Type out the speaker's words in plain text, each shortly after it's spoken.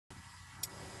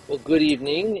Well, good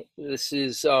evening. This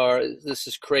is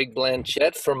Craig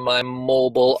Blanchett from my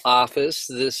mobile office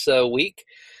this week.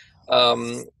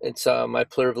 It's my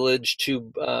privilege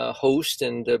to host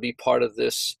and be part of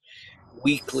this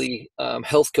weekly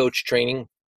health coach training.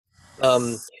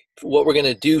 Um, what we're going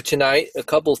to do tonight, a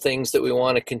couple things that we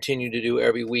want to continue to do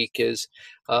every week is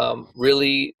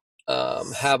really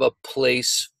have a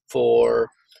place for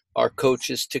our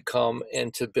coaches to come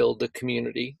and to build the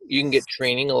community. You can get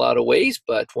training a lot of ways,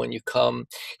 but when you come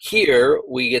here,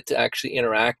 we get to actually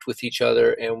interact with each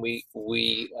other, and we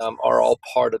are all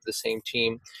part of the same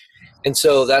team, and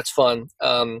so that's fun.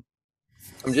 I'm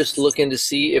just looking to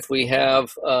see if we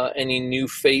have any new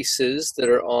faces that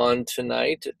are on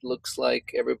tonight. It looks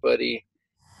like everybody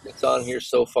that's on here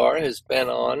so far has been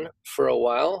on for a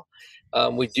while.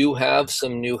 We do have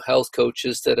some new health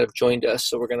coaches that have joined us,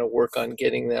 so we're going to work on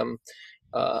getting them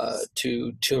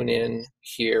to tune in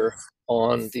here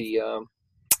on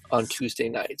on Tuesday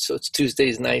nights. So it's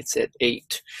Tuesdays nights at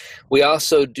 8. We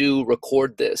also do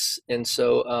record this, and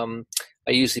so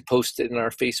I usually post it in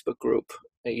our Facebook group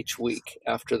each week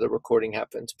after the recording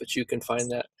happens, but you can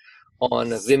find that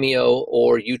on Vimeo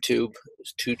or YouTube.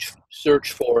 To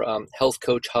search for Health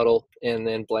Coach Huddle and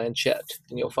then Blanchett,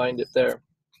 and you'll find it there.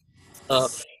 A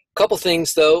couple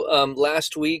things though.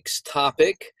 Last week's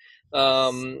topic,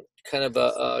 kind of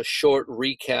a short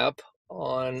recap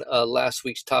on last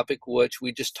week's topic, which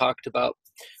we just talked about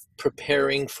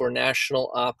preparing for National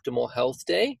Optimal Health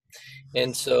Day.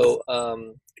 And so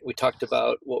we talked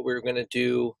about what we were going to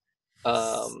do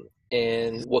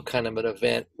and what kind of an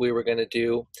event we were going to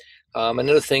do.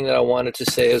 Another thing that I wanted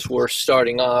to say as we're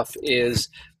starting off is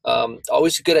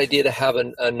always a good idea to have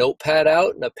a notepad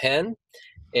out and a pen.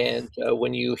 And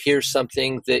when you hear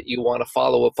something that you want to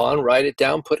follow up on, write it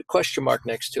down, put a question mark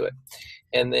next to it.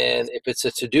 And then if it's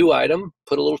a to-do item,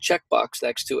 put a little checkbox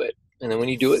next to it. And then when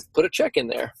you do it, put a check in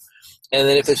there. And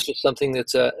then if it's just something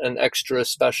that's an extra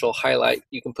special highlight,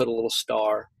 you can put a little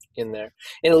star in there.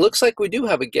 And it looks like we do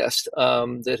have a guest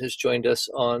that has joined us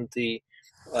on the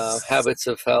Habits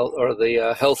of Health, or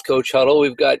the Health Coach Huddle.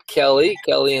 We've got Kelly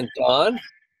and Dawn.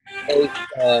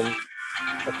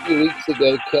 A few weeks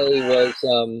ago,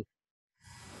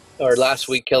 or last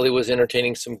week, Kelly was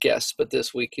entertaining some guests, but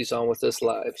this week he's on with us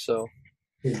live. So,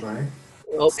 He's right.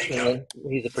 oh,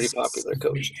 he's a pretty popular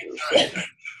coach too. So. We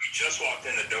just walked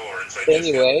in the door, and so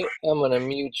Anyway, I'm going to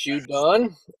mute you,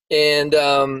 Dawn. And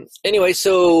anyway,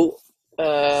 so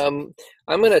I'm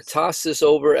going to toss this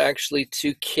over actually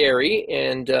to Carrie,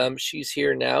 and she's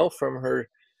here now from her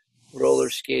roller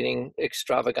skating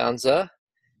extravaganza.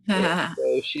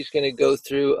 So she's going to go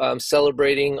through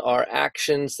celebrating our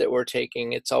actions that we're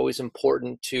taking. It's always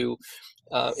important to,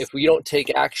 if we don't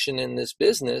take action in this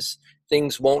business,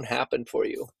 things won't happen for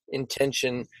you.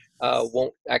 Intention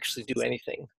won't actually do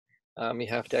anything. You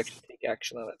have to actually take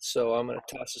action on it. So I'm going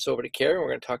to toss this over to Carrie, and we're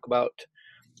going to talk about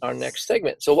our next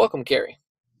segment. So welcome, Carrie.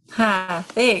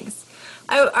 Thanks.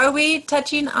 Are we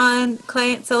touching on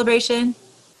client celebration,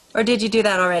 or did you do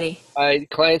that already?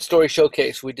 Client story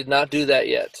showcase. We did not do that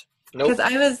yet. Nope. Because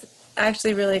I was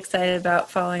actually really excited about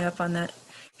following up on that,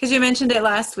 because you mentioned it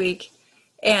last week.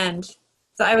 And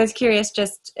so I was curious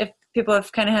just if people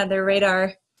have kind of had their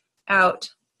radar out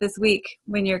this week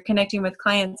when you're connecting with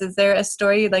clients. Is there a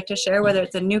story you'd like to share, whether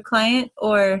it's a new client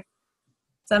or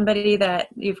somebody that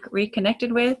you've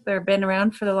reconnected with or been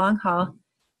around for the long haul?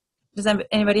 Does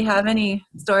anybody have any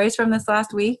stories from this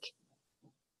last week?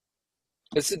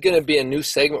 This is going to be a new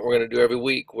segment we're going to do every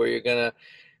week, where you're going to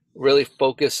really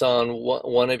focus on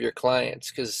one of your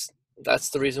clients, because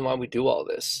that's the reason why we do all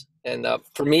this. And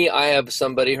for me, I have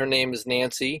somebody, her name is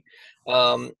Nancy,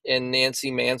 and Nancy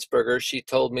Mansberger. She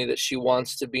told me that she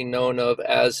wants to be known of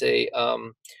as a,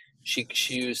 she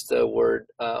used the word,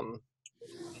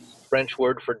 French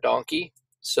word for donkey.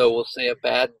 So we'll say a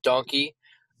bad donkey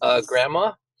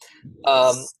grandma.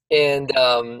 And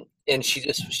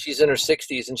she's in her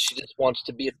 60s, and she just wants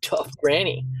to be a tough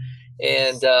granny.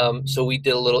 And so we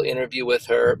did a little interview with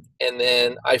her, and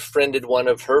then I friended one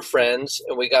of her friends,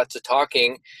 and we got to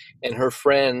talking, and her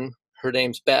friend, her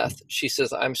name's Beth, she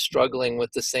says, I'm struggling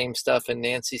with the same stuff, and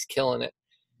Nancy's killing it.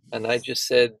 And I just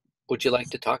said, would you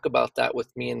like to talk about that with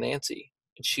me and Nancy?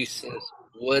 And she says,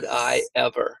 would I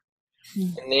ever?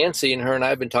 And Nancy and her and I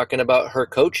have been talking about her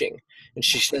coaching, and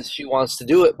she says she wants to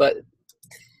do it, but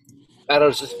I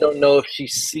just don't know if she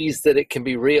sees that it can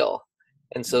be real.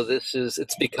 And so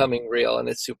it's becoming real, and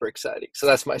it's super exciting. So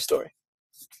that's my story.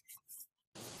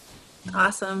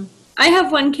 Awesome. I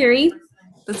have one, Carrie.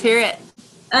 Let's hear it.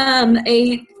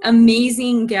 A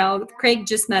amazing gal. Craig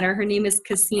just met her. Her name is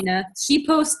Casina. She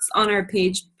posts on our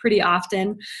page pretty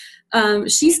often.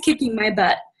 She's kicking my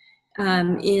butt.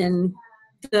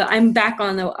 I'm back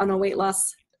on a weight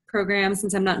loss program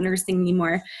since I'm not nursing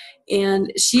anymore.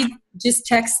 And she just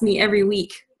texts me every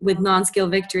week with non-scale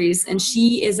victories. And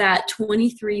she is at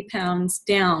 23 pounds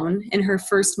down in her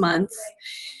first month.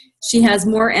 She has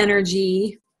more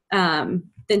energy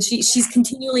than she's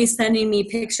continually sending me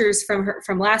pictures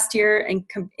from last year. And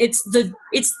it's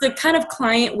the kind of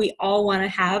client we all want to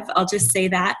have. I'll just say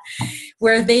that,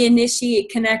 where they initiate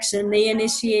connection, they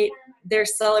initiate their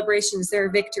celebrations, their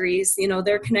victories,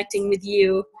 they're connecting with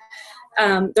you.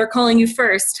 They're calling you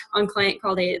first on client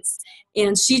call dates.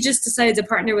 And she just decided to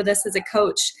partner with us as a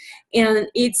coach. And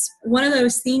it's one of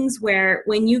those things where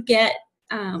when you get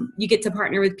to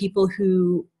partner with people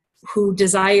who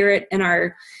desire it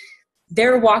and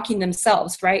they're walking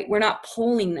themselves, right? We're not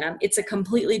pulling them. It's a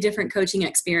completely different coaching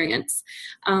experience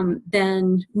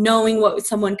than knowing what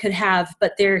someone could have,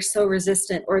 but they're so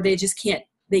resistant or they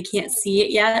can't see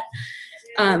it yet.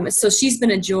 So she's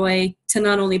been a joy to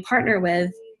not only partner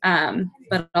with,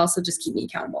 but also just keep me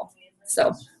accountable.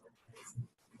 So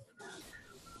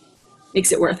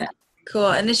makes it worth it. Cool.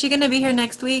 And is she going to be here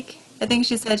next week? I think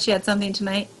she said she had something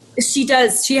tonight. She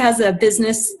does. She has a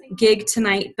business gig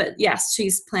tonight, but yes,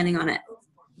 she's planning on it.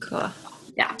 Cool.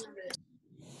 Yeah.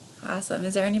 Awesome.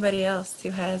 Is there anybody else who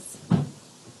has?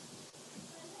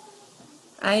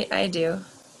 I do.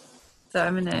 So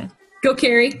I'm gonna go,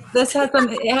 Carrie. This has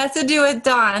something. It has to do with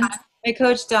Dawn, my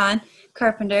coach Dawn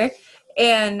Carpenter,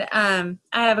 and I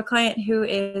have a client who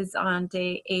is on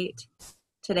day 8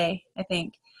 today, I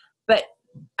think. But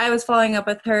I was following up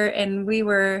with her, and we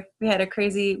had a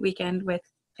crazy weekend with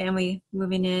family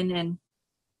moving in and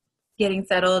getting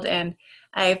settled, and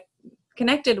I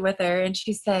connected with her, and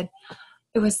she said,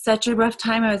 it was such a rough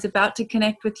time. I was about to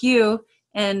connect with you,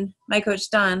 and my coach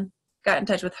Dawn got in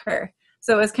touch with her.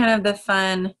 So it was kind of the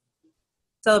fun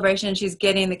celebration. She's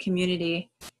getting the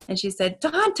community, and she said,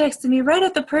 Dawn texted me right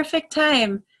at the perfect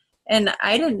time, and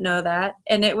I didn't know that,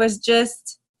 and it was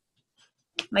just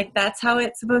like, that's how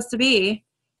it's supposed to be.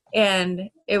 And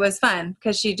it was fun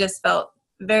because she just felt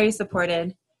very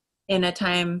supported in a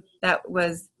time that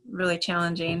was really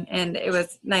challenging, and it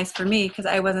was nice for me because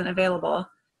I wasn't available,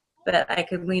 but I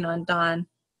could lean on Dawn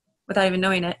without even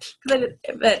knowing it. But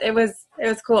it was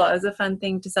cool. It was a fun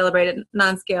thing to celebrate it,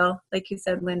 non-scale, like you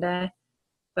said, Linda.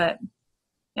 But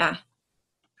yeah,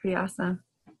 pretty awesome.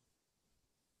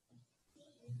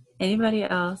 Anybody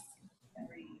else?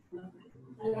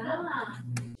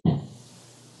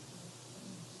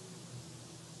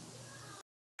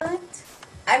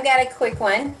 I've got a quick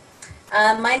one.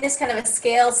 Mine is kind of a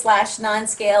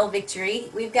scale/non-scale victory.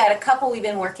 We've got a couple we've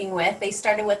been working with. They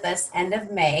started with us end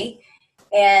of May,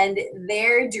 and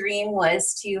their dream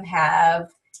was to have,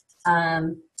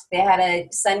 they had a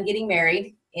son getting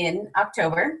married in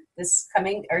September, this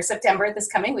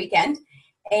coming weekend,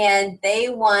 and they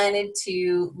wanted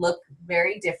to look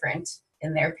very different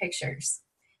in their pictures.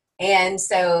 And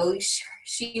so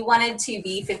she wanted to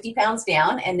be 50 pounds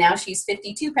down, and now she's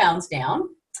 52 pounds down.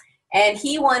 And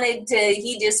he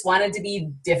just wanted to be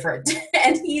different.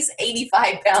 And he's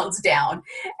 85 pounds down.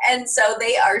 And so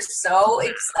they are so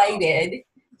excited,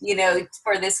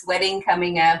 for this wedding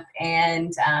coming up,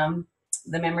 and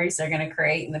the memories they're going to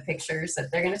create and the pictures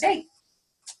that they're going to take.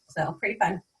 So pretty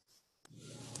fun.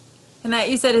 And that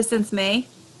you said is since May?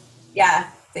 Yeah,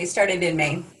 they started in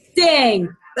May. Dang.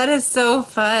 That is so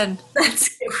fun. That's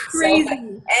crazy. So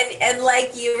fun. And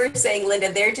like you were saying,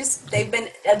 Linda, they've been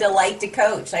a delight to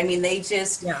coach. I mean, they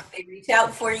reach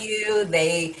out for you.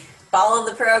 They follow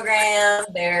the program.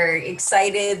 They're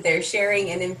excited. They're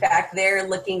sharing. And in fact, they're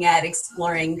looking at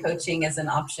exploring coaching as an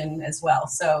option as well.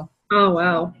 So. Oh,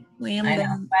 wow. I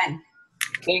know. Fun.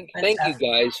 Thank you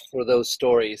guys for those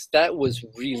stories. That was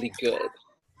really good.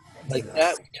 Like,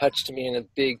 that touched me in a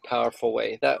big, powerful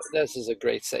way. This is a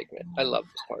great segment. I love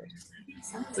this part.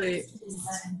 Great.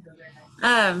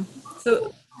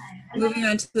 So moving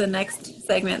on to the next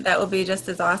segment, that will be just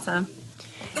as awesome.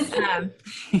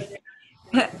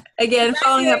 Again,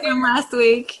 following up from last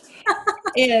week.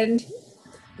 And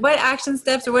what action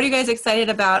steps, or what are you guys excited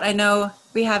about? I know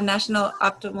we have National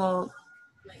Optimal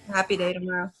Happy Day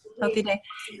tomorrow, Healthy Day.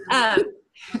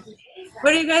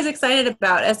 What are you guys excited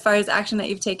about as far as action that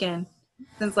you've taken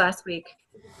since last week?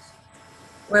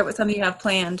 Or it was something you have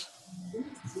planned?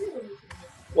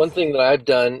 One thing that I've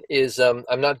done is I'm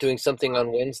not doing something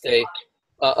on Wednesday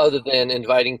other than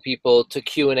inviting people to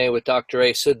Q&A with Dr.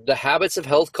 A. So the Habits of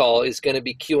Health call is going to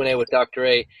be Q&A with Dr.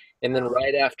 A. And then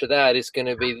right after that is going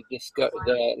to be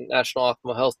the National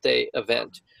Optimal Health Day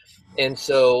event. And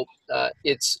so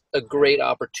it's a great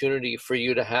opportunity for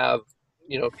you to have,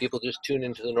 people just tune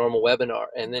into the normal webinar.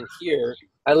 And then here,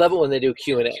 I love it when they do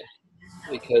Q&A.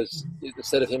 because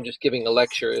instead of him just giving a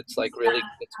lecture, it's like really,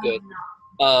 it's good.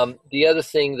 The other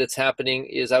thing that's happening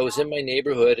is I was in my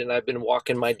neighborhood and I've been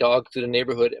walking my dog through the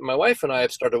neighborhood. And my wife and I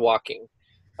have started walking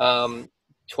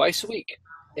twice a week.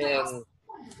 And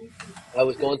I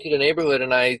was going through the neighborhood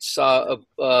and I saw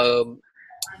a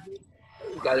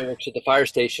guy that works at the fire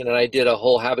station, and I did a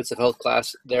whole habits of health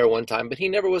class there one time, but he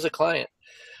never was a client.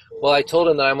 Well, I told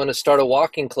him that I'm going to start a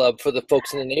walking club for the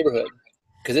folks in the neighborhood,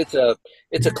 because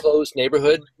it's a closed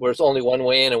neighborhood where it's only one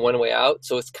way in and one way out.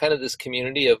 So it's kind of this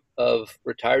community of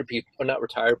retired people, or not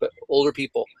retired, but older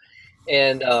people.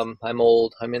 And I'm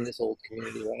old. I'm in this old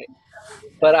community, right?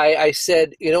 But I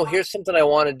said, here's something I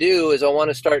want to do is I want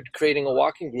to start creating a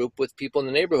walking group with people in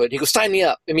the neighborhood. He goes, sign me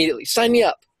up immediately. Sign me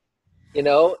up.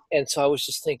 And so I was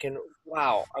just thinking,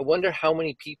 wow, I wonder how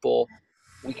many people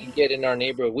we can get in our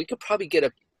neighborhood. We could probably get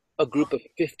a group of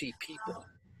 50 people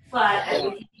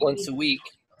once a week.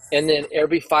 And then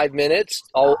every 5 minutes,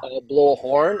 I'll blow a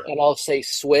horn and I'll say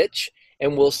switch,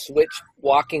 and we'll switch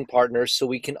walking partners so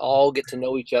we can all get to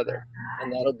know each other.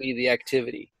 And that'll be the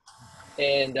activity.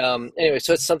 And anyway,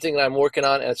 so it's something that I'm working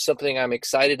on, and it's something I'm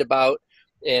excited about.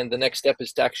 And the next step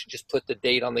is to actually just put the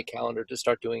date on the calendar to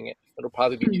start doing it. It'll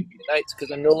probably be Tuesday nights because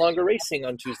I'm no longer racing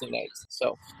on Tuesday nights.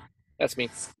 So that's me.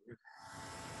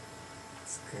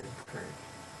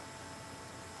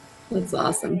 That's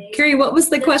awesome. Carrie, what was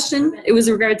the question? It was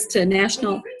in regards to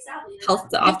National Health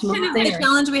to Optimal It's kind of Thing. the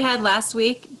challenge we had last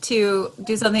week to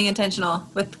do something intentional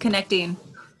with connecting.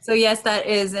 So yes, that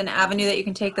is an avenue that you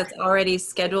can take that's already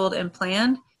scheduled and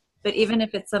planned. But even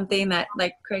if it's something that,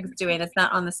 like Craig's doing, it's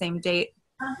not on the same date,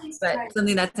 but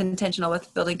something that's intentional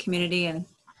with building community and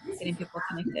getting people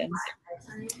connected.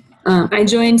 I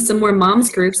joined some more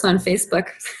moms groups on Facebook.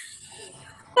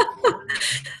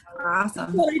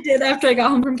 Awesome. What I did after I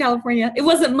got home from California. It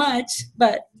wasn't much,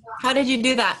 but How did you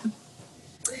do that?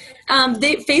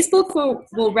 Facebook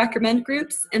will recommend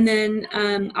groups, and then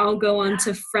I'll go on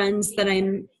to friends that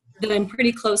I'm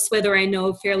pretty close with or I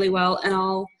know fairly well, and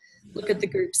I'll look at the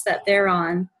groups that they're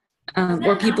on,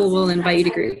 or people will invite you to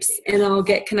groups, and I'll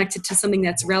get connected to something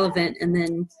that's relevant, and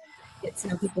then get to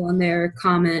know people on there,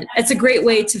 comment. It's a great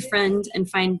way to friend and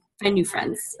find new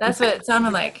friends. That's what it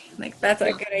sounded like. Like, that's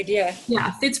a good idea.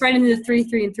 Yeah, fits right into the 3,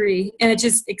 3, and 3, and it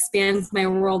just expands my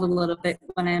world a little bit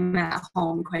when I'm at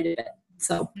home quite a bit.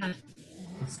 So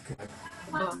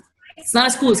it's not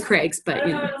as cool as Craig's, but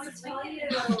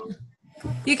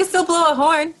You can still blow a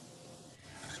horn.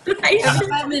 Every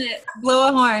 5 minutes, blow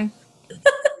a horn.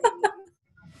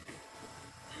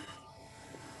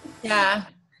 Yeah.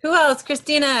 Who else?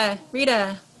 Christina,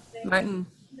 Rita, Martin.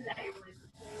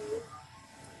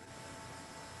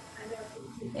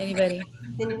 Anybody?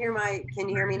 Can you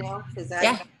hear me now?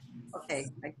 Yeah. Okay.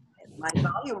 My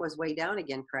volume was way down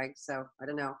again, Craig, so I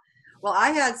don't know. Well,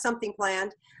 I had something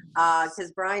planned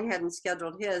because Brian hadn't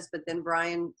scheduled his, but then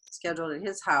Brian scheduled at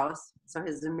his house, so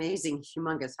his amazing,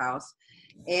 humongous house.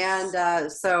 And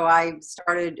so I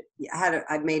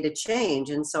made a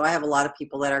change, and so I have a lot of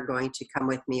people that are going to come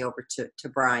with me over to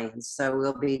Brian's. So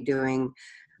we'll be doing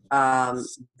the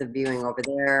viewing over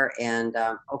there, and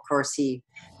of course he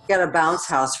got a bounce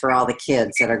house for all the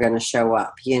kids that are going to show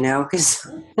up,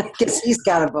 because he's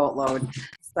got a boatload.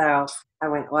 So I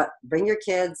went, what? Bring your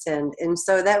kids, and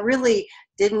so that really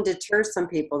didn't deter some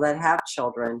people that have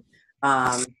children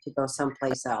to go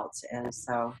someplace else, and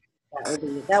so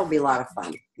that would be a lot of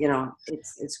fun.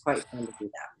 It's quite fun to do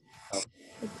that. So,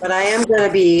 but I am going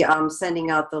to be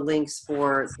sending out the links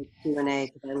for the Q&A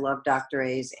because I love Dr.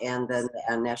 A's and the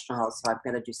National Health, so I'm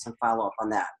going to do some follow up on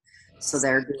that. So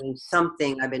they're doing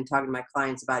something. I've been talking to my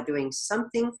clients about doing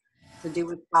something to do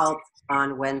with health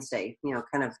on Wednesday.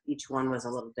 Kind of each one was a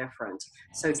little different.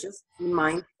 So just be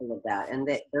mindful of that. And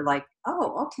they're like,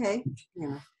 oh, okay.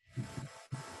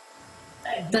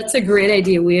 That's a great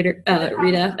idea, Rita.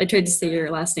 I tried to say your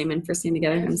last name and first name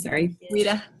together. I'm sorry.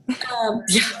 Rita.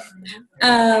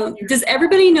 Does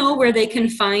everybody know where they can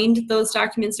find those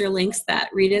documents or links that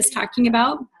Rita is talking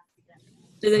about?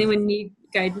 Does anyone need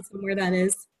guidance on where that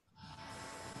is?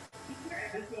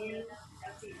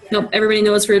 Nope, everybody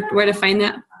knows where to find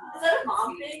that.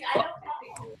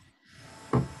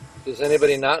 Does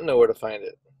anybody not know where to find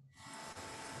it?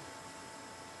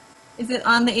 Is it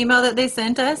on the email that they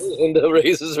sent us? Linda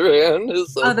raises her hand.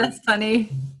 Oh, that's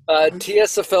funny.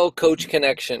 TSFL Coach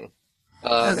Connection.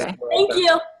 Okay. Thank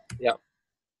you. Yeah.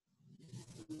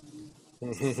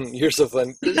 You're so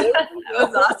fun. That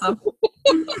was awesome.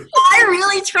 I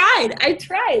really tried. I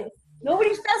tried.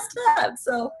 Nobody fessed up,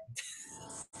 so.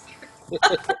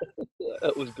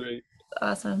 That was great.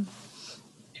 Awesome.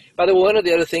 By the way, one of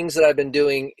the other things that I've been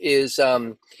doing is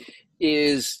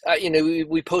is,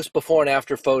 we post before and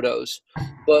after photos,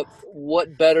 but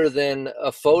what better than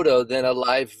a photo than a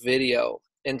live video?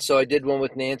 And so I did one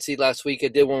with Nancy last week. I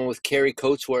did one with Kerry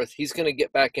Coatsworth. He's going to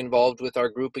get back involved with our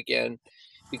group again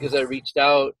because I reached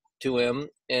out to him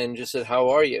and just said, how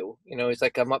are you? He's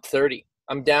like, I'm up 30.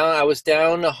 I was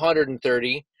down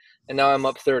 130 and now I'm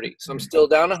up 30. So I'm still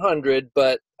down 100,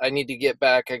 but I need to get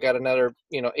back. I got another,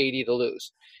 80 to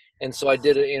lose. And so I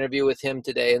did an interview with him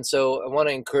today. And so I want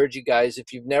to encourage you guys,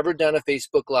 if you've never done a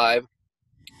Facebook Live,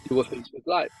 do a Facebook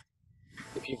Live.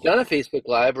 If you've done a Facebook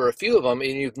Live or a few of them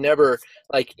and you've never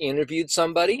interviewed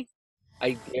somebody,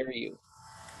 I dare you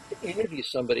to interview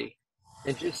somebody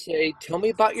and just say, tell me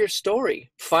about your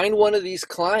story. Find one of these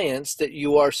clients that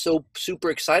you are so super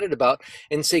excited about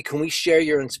and say, can we share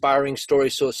your inspiring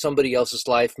story so somebody else's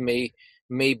life may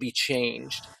be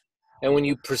changed? And when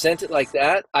you present it like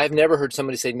that, I've never heard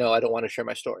somebody say, no, I don't want to share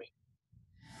my story,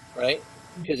 right?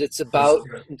 Because it's about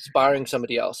inspiring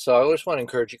somebody else. So I just want to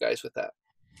encourage you guys with that.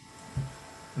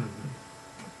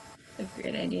 That's a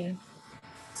great idea.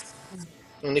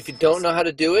 And if you don't know how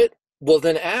to do it, well,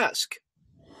 then ask.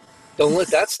 Don't let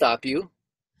that stop you.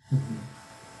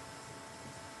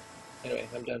 Anyway,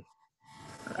 I'm done.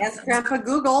 Ask Grandpa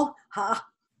Google. Huh?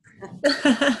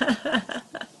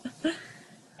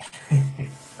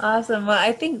 Awesome. Well,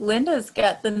 I think Linda's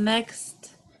got the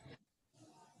next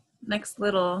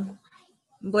little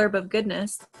blurb of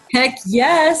goodness. Heck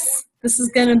yes. This is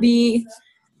going to be,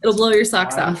 it'll blow your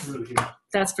socks off.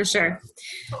 That's for sure.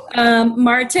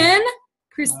 Martin,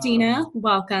 Christina,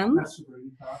 welcome.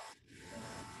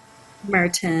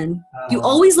 Martin, you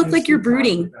always look like you're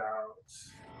brooding.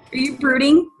 Are you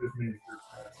brooding?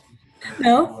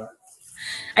 No?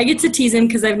 I get to tease him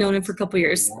because I've known him for a couple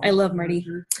years. I love Marty.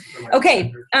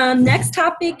 Okay, next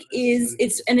topic is,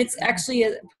 it's actually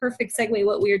a perfect segue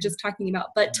what we were just talking about,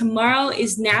 but tomorrow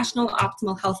is National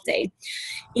Optimal Health Day.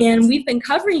 And we've been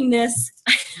covering this.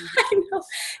 I know,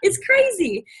 it's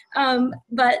crazy.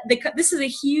 But this is a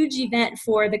huge event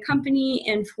for the company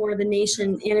and for the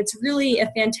nation. And it's really a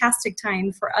fantastic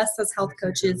time for us as health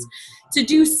coaches to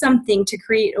do something to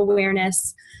create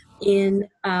awareness in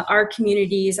our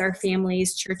communities, our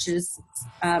families, churches,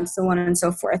 so on and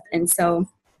so forth. And so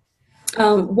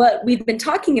what we've been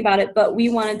talking about it, but we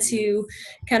wanted to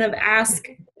kind of ask,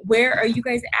 where are you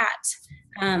guys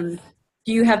at?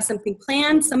 Do you have something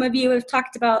planned? Some of you have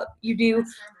talked about you do.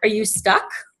 Are you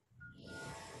stuck?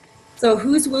 So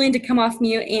who's willing to come off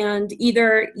mute and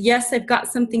either, yes, I've got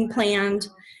something planned,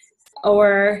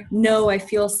 or no, I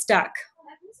feel stuck?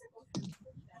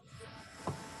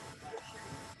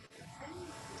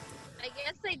 I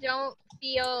guess I don't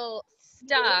feel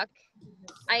stuck.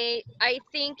 I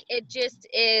think it just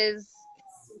is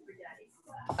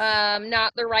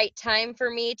not the right time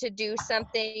for me to do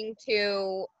something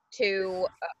to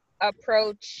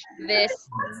approach this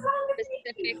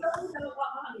specific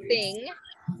thing.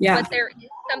 Yeah. But there is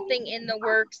something in the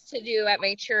works to do at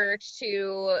my church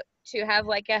to have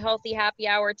like a healthy happy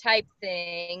hour type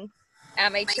thing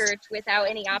at my church without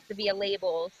any Optavia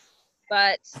labels.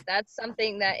 But that's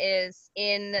something that is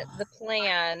in the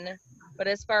plan. But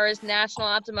as far as National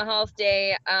Optimal Health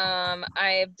Day,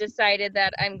 I've decided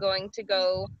that I'm going to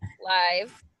go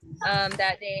live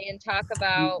that day and talk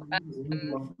about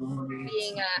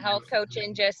being a health coach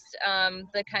and just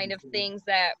the kind of things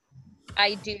that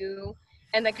I do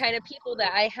and the kind of people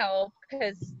that I help,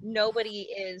 because nobody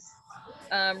is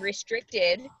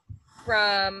restricted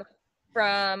from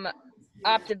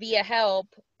Optavia help.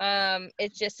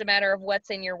 It's just a matter of what's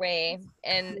in your way,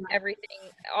 and everything,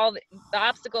 the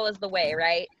obstacle is the way,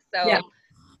 right? So Yeah.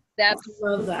 that's I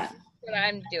love that. what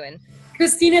I'm doing.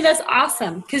 Christina, that's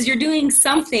awesome, because you're doing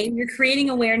something, you're creating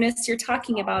awareness, you're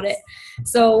talking about it.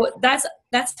 So that's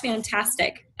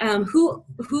fantastic. Who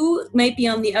might be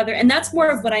on the other, and that's more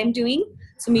of what I'm doing.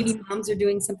 So maybe moms are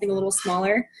doing something a little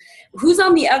smaller. Who's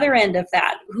on the other end of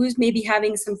that? Who's maybe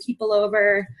having some people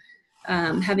over,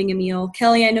 having a meal?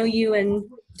 Kelly, I know you and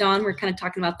Dawn were kind of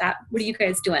talking about that. What are you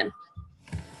guys doing?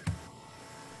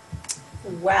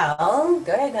 Well,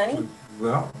 go ahead, honey.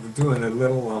 Well, we're doing a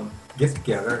little get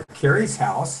together at Carrie's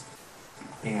house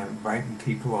and inviting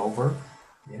people over.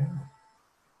 Yeah.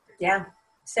 Yeah.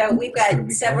 So we've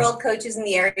got several coaches in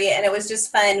the area, and it was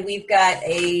just fun. We've got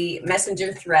a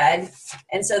messenger thread.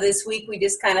 And so this week we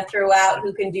just kind of threw out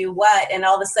who can do what. And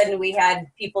all of a sudden we had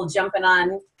people jumping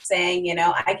on saying,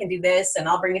 I can do this and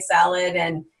I'll bring a salad.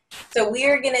 And so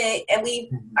we're going to, and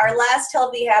our last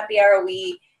Healthy Happy Hour,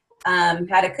 we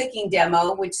had a cooking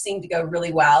demo, which seemed to go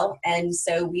really well. And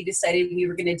so we decided we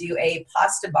were going to do a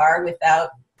pasta bar without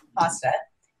pasta.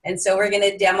 And so we're going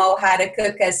to demo how to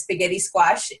cook a spaghetti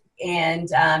squash. And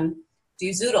do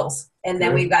zoodles. And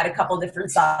then we've got a couple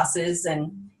different sauces.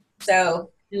 And so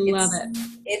Love it.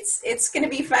 it's going to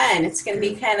be fun. It's going to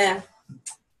be kind of,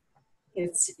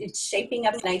 it's shaping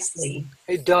up nicely.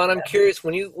 Hey Don, I'm curious,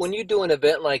 when you do an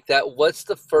event like that, what's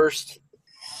the first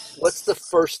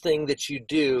thing that you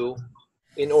do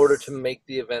in order to make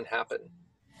the event happen?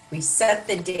 We set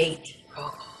the date.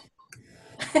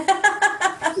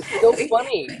 It's so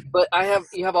funny, but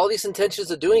you have all these intentions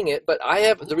of doing it, but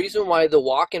the reason why the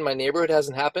walk in my neighborhood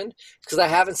hasn't happened is because I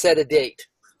haven't set a date.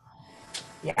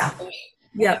 Yeah.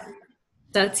 Yep.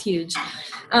 That's huge.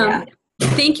 Yeah.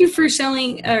 Thank you for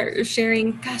sharing.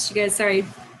 Gosh, you guys, sorry.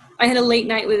 I had a late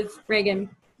night with Reagan.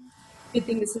 Good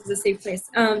thing this is a safe place.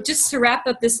 Just to wrap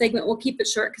up this segment, we'll keep it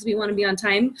short because we want to be on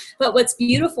time. But what's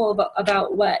beautiful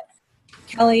about what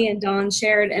Kelly and Dawn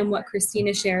shared and what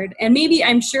Christina shared, and maybe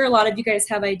I'm sure a lot of you guys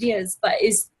have ideas, but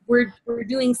we're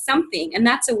doing something, and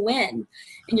that's a win.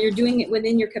 And you're doing it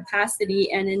within your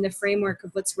capacity and in the framework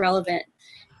of what's relevant.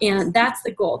 And that's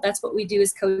the goal. That's what we do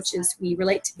as coaches. We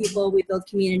relate to people, we build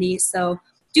community. So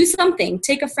do something.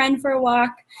 Take a friend for a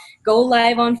walk, go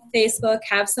live on Facebook,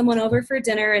 have someone over for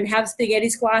dinner, and have spaghetti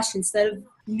squash instead of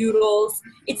noodles.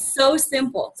 It's so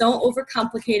simple. Don't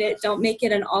overcomplicate it. Don't make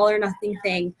it an all or nothing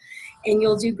thing. And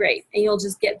you'll do great. And you'll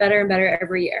just get better and better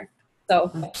every year.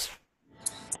 So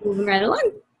moving right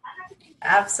along.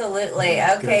 Absolutely.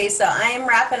 Okay, so I am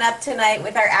wrapping up tonight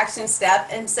with our action step.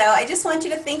 And so I just want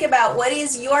you to think about, what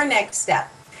is your next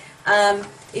step?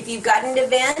 If you've got an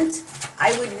event,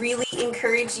 I would really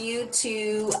encourage you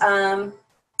to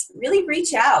really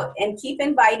reach out and keep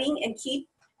inviting and keep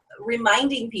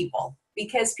reminding people,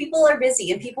 because people are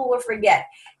busy and people will forget.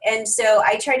 And so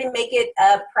I try to make it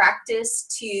a practice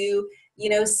to,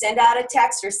 send out a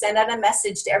text or send out a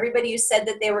message to everybody who said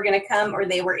that they were going to come or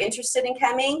they were interested in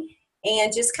coming,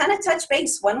 and just kind of touch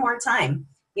base one more time.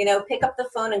 Pick up the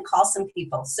phone and call some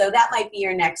people. So that might be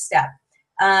your next step.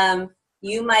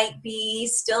 You might be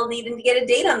still needing to get a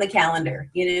date on the calendar.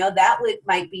 That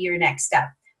might be your next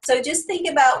step. So just think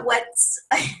about what's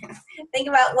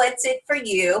it for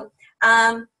you.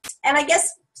 And I guess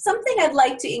something I'd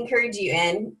like to encourage you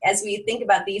in as we think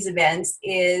about these events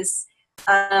is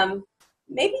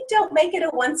maybe don't make it a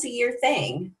once a year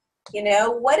thing.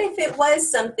 What if it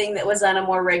was something that was on a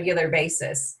more regular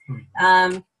basis?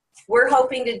 We're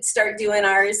hoping to start doing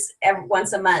ours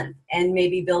once a month and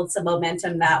maybe build some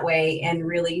momentum that way and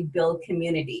really build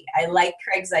community. I like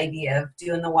Craig's idea of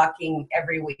doing the walking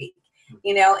every week,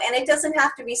 and it doesn't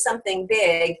have to be something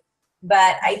big,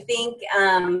 but I think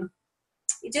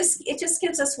it just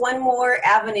gives us one more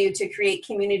avenue to create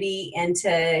community and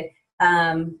to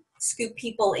scoop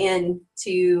people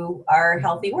into our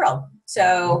healthy world.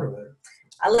 So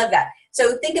I love that.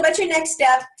 So think about your next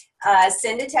step.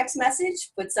 Send a text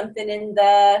message, put something in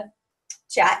the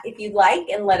chat if you'd like,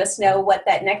 and let us know what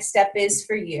that next step is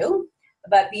for you.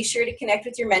 But be sure to connect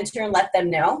with your mentor and let them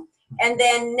know. And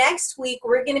then next week,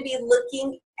 we're going to be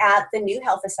looking at the new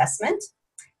health assessment.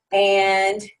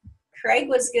 And Craig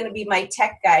was going to be my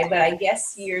tech guy, but I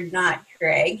guess you're not,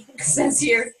 Craig, since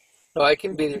you're... No, I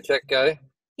can be the tech guy.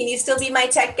 Can you still be my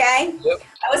tech guy? Yep.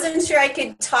 I wasn't sure I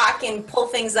could talk and pull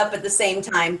things up at the same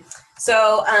time.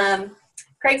 So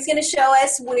Craig's going to show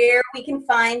us where we can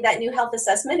find that new health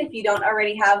assessment if you don't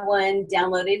already have one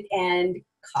downloaded and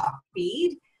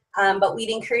copied. But we'd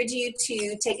encourage you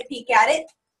to take a peek at it.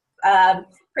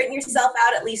 Print yourself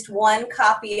out at least one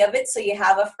copy of it so you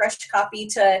have a fresh copy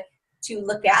to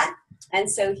look at. And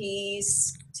so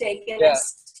he's taken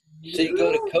us. So you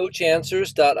go to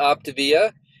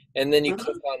coachanswers.optavia, and then you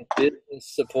click on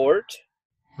business support,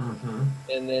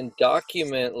 and then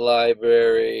document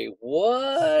library.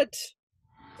 What?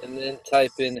 And then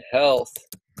type in health.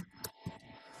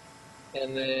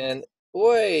 And then,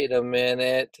 wait a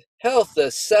minute, health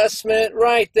assessment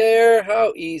right there.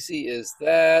 How easy is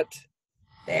that?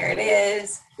 There it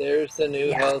is. There's the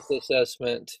new health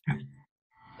assessment. And,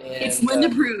 it's Linda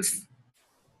proof.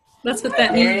 That's what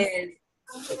that there means. it is.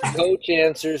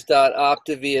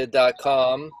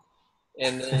 coachanswers.optavia.com,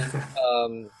 and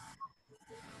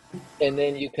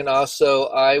then you can also,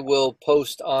 I will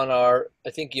post on I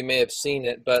think you may have seen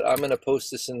it, but I'm going to post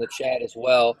this in the chat as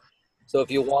well. So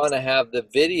if you want to have the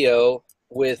video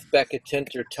with Becca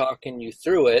Tinter talking you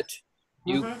through it,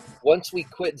 once we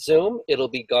quit Zoom, it'll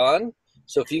be gone.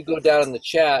 So if you go down in the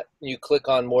chat and you click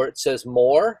on more, it says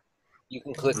more, you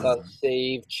can click on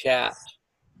save chat.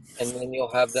 And then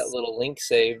you'll have that little link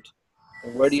saved.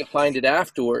 And where do you find it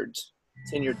afterwards?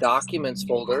 It's in your documents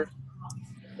folder,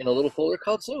 in a little folder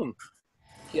called Zoom.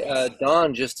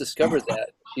 Dawn just discovered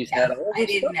that. She's had all this I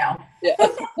didn't stuff. know. Yeah.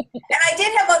 And I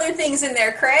did have other things in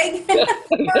there, Craig. All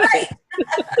right.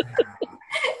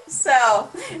 So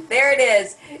there it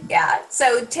is. Yeah.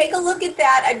 So take a look at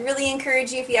that. I'd really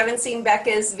encourage you, if you haven't seen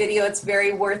Becca's video, it's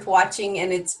very worth watching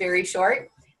and it's very short.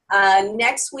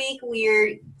 Next week,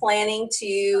 we're planning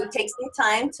to take some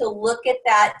time to look at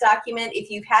that document. If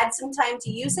you've had some time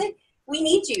to use it, we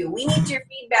need you. We need your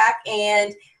feedback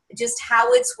and just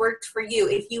how it's worked for you.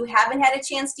 If you haven't had a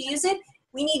chance to use it,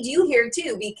 we need you here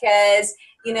too, because,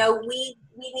 you know, we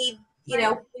need, you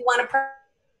know, we want to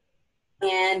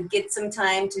and get some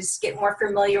time to just get more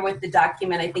familiar with the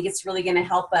document. I think it's really going to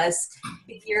help us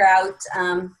figure out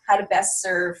how to best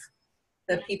serve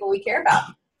the people we care about.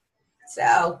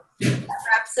 So that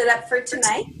wraps it up for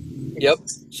tonight. Yep.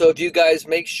 So if you guys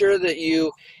make sure that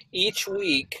you each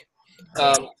week,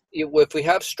 if we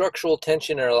have structural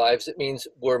tension in our lives, it means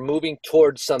we're moving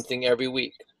towards something every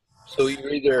week. So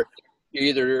you're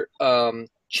either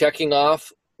checking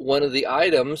off one of the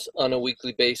items on a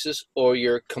weekly basis, or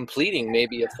you're completing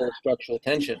maybe a full structural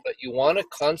tension, but you want to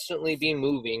constantly be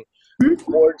moving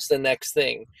towards the next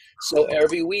thing. So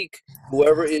every week,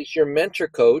 whoever is your mentor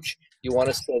coach, you want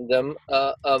to send them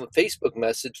a Facebook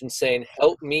message and saying,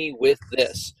 help me with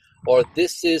this, or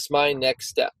this is my next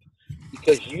step,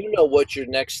 because you know what your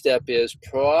next step is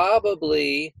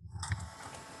probably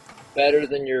better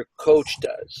than your coach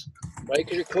does, right?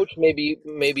 Because your coach may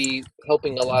be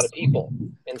helping a lot of people.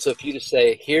 And so if you just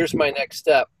say, here's my next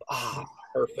step,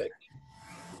 perfect.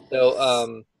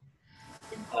 So,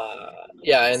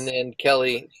 yeah, and then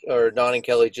Kelly, or Don and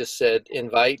Kelly just said,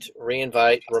 invite,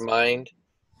 reinvite, remind,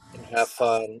 and have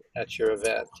fun at your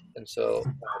event. And so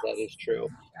that is true.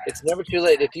 It's never too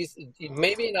late. If you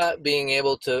maybe not being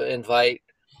able to invite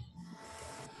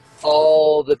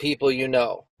all the people you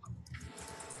know,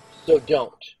 so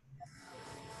don't.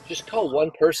 Just call one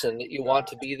person that you want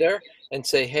to be there and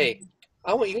say, hey,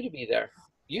 I want you to be there.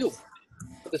 You,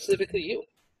 specifically you.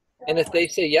 And if they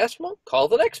say yes, well, call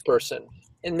the next person.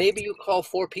 And maybe you call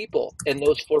 4 people and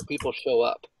those 4 people show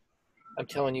up. I'm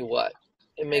telling you what,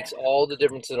 it makes all the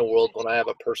difference in the world when I have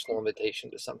a personal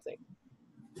invitation to something.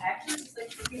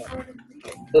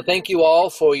 So thank you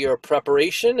all for your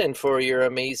preparation and for your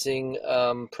amazing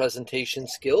presentation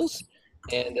skills.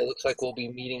 And it looks like we'll be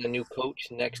meeting a new coach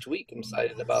next week. I'm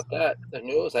excited about that. The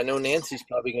news. I know Nancy's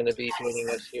probably going to be joining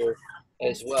us here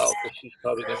as well, because she's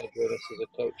probably going to join us as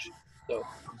a coach. So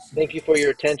thank you for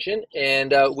your attention.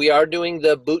 And we are doing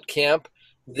the boot camp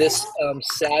this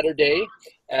Saturday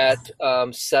at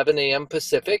 7 a.m.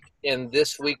 Pacific. And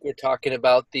this week we're talking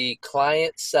about the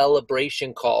client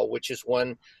celebration call, which is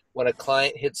when a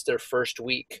client hits their first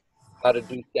week, how to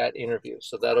do that interview.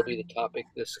 So that'll be the topic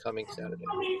this coming Saturday.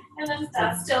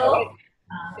 All right.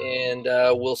 And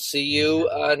we'll see you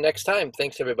next time.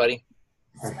 Thanks, everybody.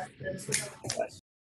 Right. Bye.